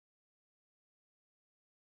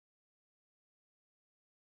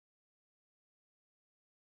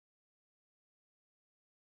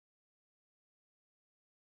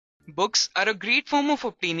Books are a great form of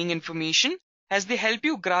obtaining information as they help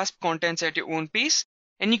you grasp contents at your own pace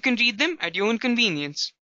and you can read them at your own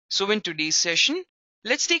convenience. So in today's session,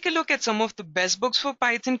 let's take a look at some of the best books for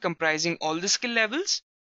Python comprising all the skill levels.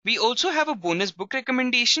 We also have a bonus book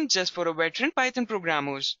recommendation just for our veteran Python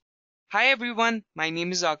programmers. Hi everyone, my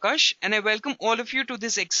name is Akash and I welcome all of you to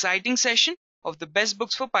this exciting session of the best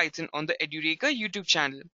books for Python on the Edureka YouTube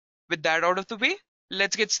channel. With that out of the way,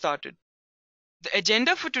 let's get started. The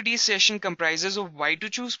agenda for today's session comprises of why to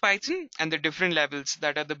choose Python and the different levels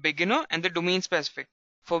that are the beginner and the domain specific,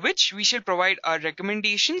 for which we shall provide our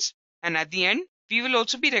recommendations, and at the end, we will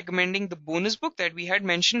also be recommending the bonus book that we had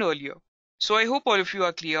mentioned earlier. So I hope all of you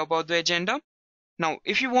are clear about the agenda. Now,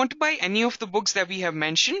 if you want to buy any of the books that we have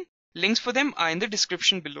mentioned, links for them are in the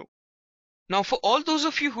description below. Now, for all those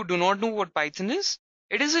of you who do not know what Python is,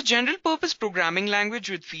 it is a general purpose programming language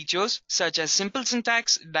with features such as simple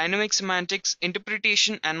syntax, dynamic semantics,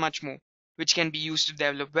 interpretation, and much more, which can be used to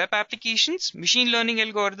develop web applications, machine learning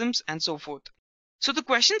algorithms, and so forth. So the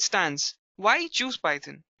question stands, why choose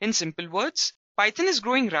Python? In simple words, Python is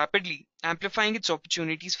growing rapidly, amplifying its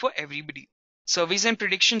opportunities for everybody. Surveys and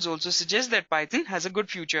predictions also suggest that Python has a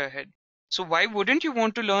good future ahead. So why wouldn't you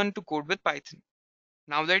want to learn to code with Python?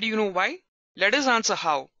 Now that you know why, let us answer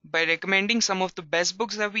how by recommending some of the best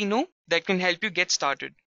books that we know that can help you get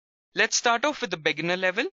started. Let's start off with the beginner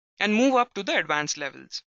level and move up to the advanced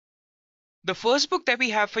levels. The first book that we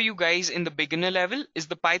have for you guys in the beginner level is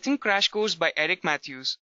the Python Crash Course by Eric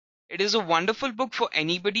Matthews. It is a wonderful book for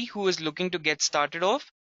anybody who is looking to get started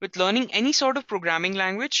off with learning any sort of programming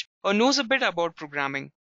language or knows a bit about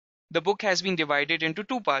programming. The book has been divided into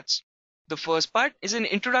two parts. The first part is an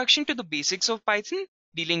introduction to the basics of Python,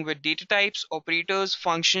 dealing with data types, operators,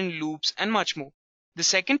 function, loops, and much more. The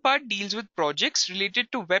second part deals with projects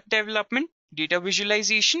related to web development, data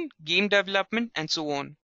visualization, game development, and so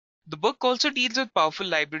on. The book also deals with powerful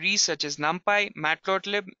libraries such as NumPy,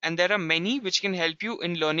 Matplotlib, and there are many which can help you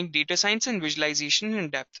in learning data science and visualization in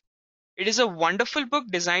depth. It is a wonderful book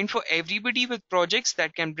designed for everybody with projects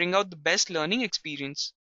that can bring out the best learning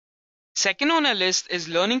experience. Second on our list is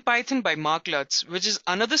Learning Python by Mark Lutz, which is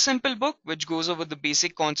another simple book which goes over the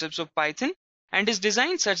basic concepts of Python and is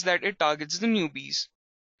designed such that it targets the newbies.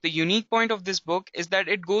 The unique point of this book is that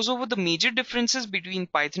it goes over the major differences between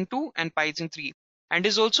Python 2 and Python 3 and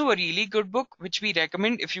is also a really good book which we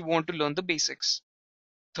recommend if you want to learn the basics.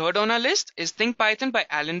 Third on our list is Think Python by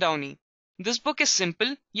Alan Downey. This book is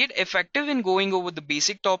simple yet effective in going over the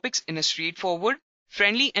basic topics in a straightforward,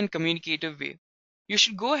 friendly and communicative way. You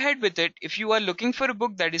should go ahead with it if you are looking for a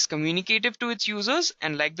book that is communicative to its users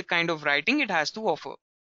and like the kind of writing it has to offer.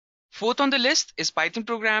 Fourth on the list is Python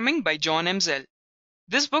Programming by John M. Zell.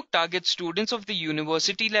 This book targets students of the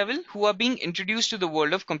university level who are being introduced to the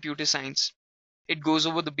world of computer science. It goes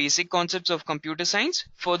over the basic concepts of computer science,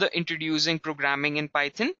 further introducing programming in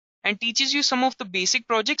Python, and teaches you some of the basic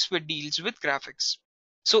projects which deals with graphics.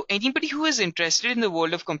 So anybody who is interested in the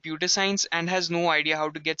world of computer science and has no idea how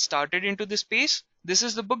to get started into this space, this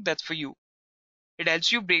is the book that's for you. It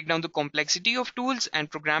helps you break down the complexity of tools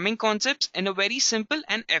and programming concepts in a very simple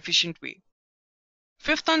and efficient way.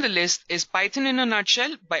 Fifth on the list is Python in a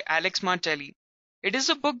Nutshell by Alex Martelli. It is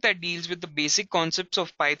a book that deals with the basic concepts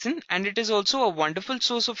of Python and it is also a wonderful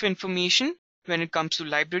source of information when it comes to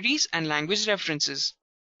libraries and language references.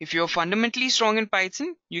 If you are fundamentally strong in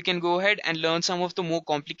Python, you can go ahead and learn some of the more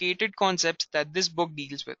complicated concepts that this book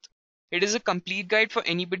deals with. It is a complete guide for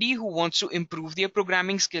anybody who wants to improve their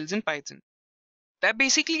programming skills in Python. That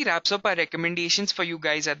basically wraps up our recommendations for you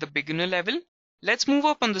guys at the beginner level. Let's move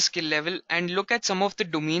up on the skill level and look at some of the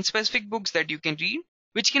domain-specific books that you can read,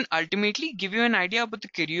 which can ultimately give you an idea about the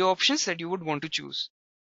career options that you would want to choose.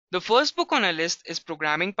 The first book on our list is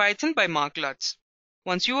Programming Python by Mark Lutz.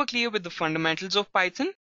 Once you are clear with the fundamentals of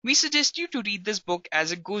Python, we suggest you to read this book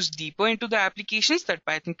as it goes deeper into the applications that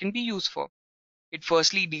Python can be used for. It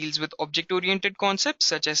firstly deals with object-oriented concepts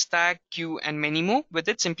such as stack, queue, and many more with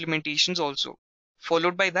its implementations also.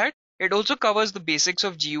 Followed by that, it also covers the basics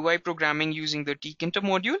of GUI programming using the tkinter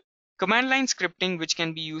module, command line scripting which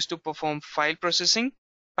can be used to perform file processing,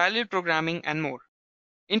 parallel programming, and more.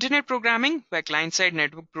 Internet programming, where client-side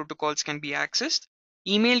network protocols can be accessed,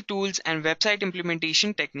 email tools, and website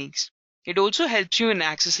implementation techniques. It also helps you in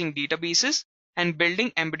accessing databases and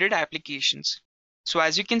building embedded applications. So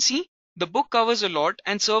as you can see, the book covers a lot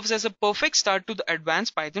and serves as a perfect start to the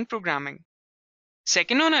advanced Python programming.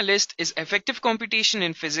 Second on our list is Effective Computation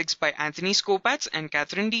in Physics by Anthony Skopats and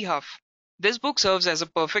Catherine D. Huff. This book serves as a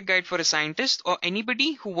perfect guide for a scientist or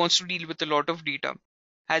anybody who wants to deal with a lot of data.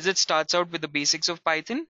 As it starts out with the basics of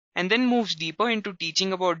Python, and then moves deeper into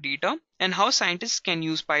teaching about data and how scientists can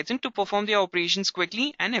use Python to perform their operations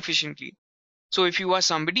quickly and efficiently. So if you are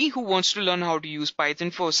somebody who wants to learn how to use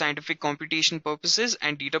Python for scientific computation purposes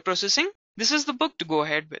and data processing, this is the book to go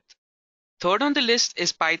ahead with. Third on the list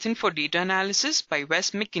is Python for Data Analysis by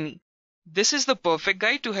Wes McKinney. This is the perfect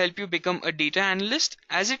guide to help you become a data analyst,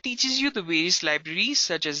 as it teaches you the various libraries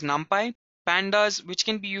such as NumPy, Pandas, which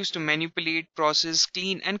can be used to manipulate, process,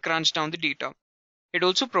 clean, and crunch down the data. It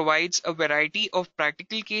also provides a variety of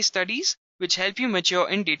practical case studies which help you mature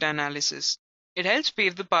in data analysis. It helps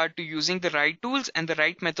pave the path to using the right tools and the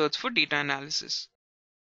right methods for data analysis.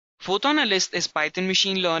 Fourth on our list is Python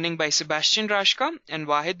Machine Learning by Sebastian Rashka and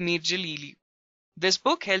Wahid Mirjalili. This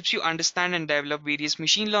book helps you understand and develop various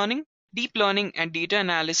machine learning, deep learning, and data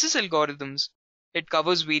analysis algorithms. It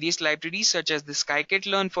covers various libraries such as the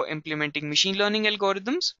scikit-learn for implementing machine learning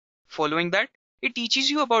algorithms. Following that, it teaches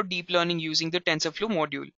you about deep learning using the TensorFlow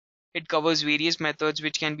module. It covers various methods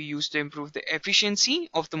which can be used to improve the efficiency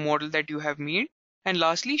of the model that you have made. And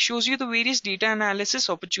lastly, shows you the various data analysis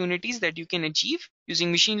opportunities that you can achieve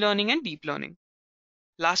using machine learning and deep learning.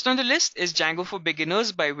 Last on the list is Django for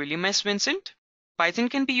Beginners by William S. Vincent. Python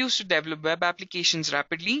can be used to develop web applications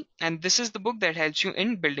rapidly, and this is the book that helps you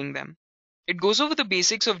in building them. It goes over the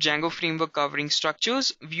basics of Django framework covering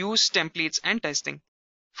structures, views, templates, and testing.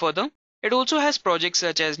 Further, it also has projects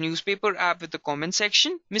such as newspaper app with a comment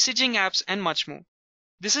section, messaging apps, and much more.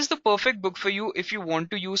 This is the perfect book for you if you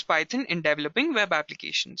want to use Python in developing web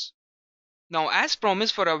applications. Now, as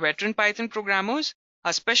promised for our veteran Python programmers,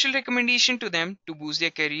 a special recommendation to them to boost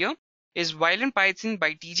their career is Violent Python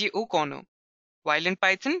by TJ O'Connor. Violent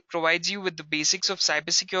Python provides you with the basics of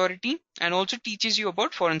cybersecurity and also teaches you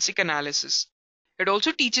about forensic analysis. It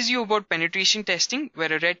also teaches you about penetration testing,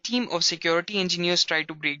 where a red team of security engineers try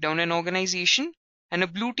to break down an organization, and a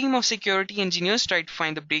blue team of security engineers try to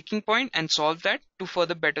find the breaking point and solve that to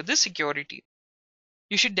further better the security.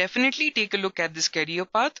 You should definitely take a look at this career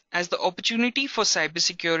path, as the opportunity for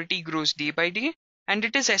cybersecurity grows day by day, and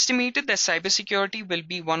it is estimated that cybersecurity will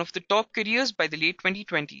be one of the top careers by the late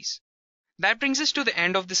 2020s. That brings us to the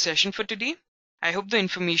end of the session for today. I hope the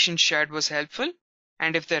information shared was helpful,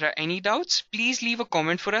 and if there are any doubts, please leave a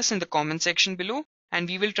comment for us in the comment section below, and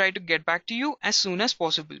we will try to get back to you as soon as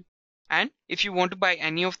possible. And if you want to buy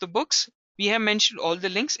any of the books, we have mentioned all the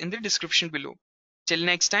links in the description below. Till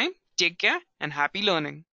next time, take care and happy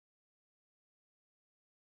learning.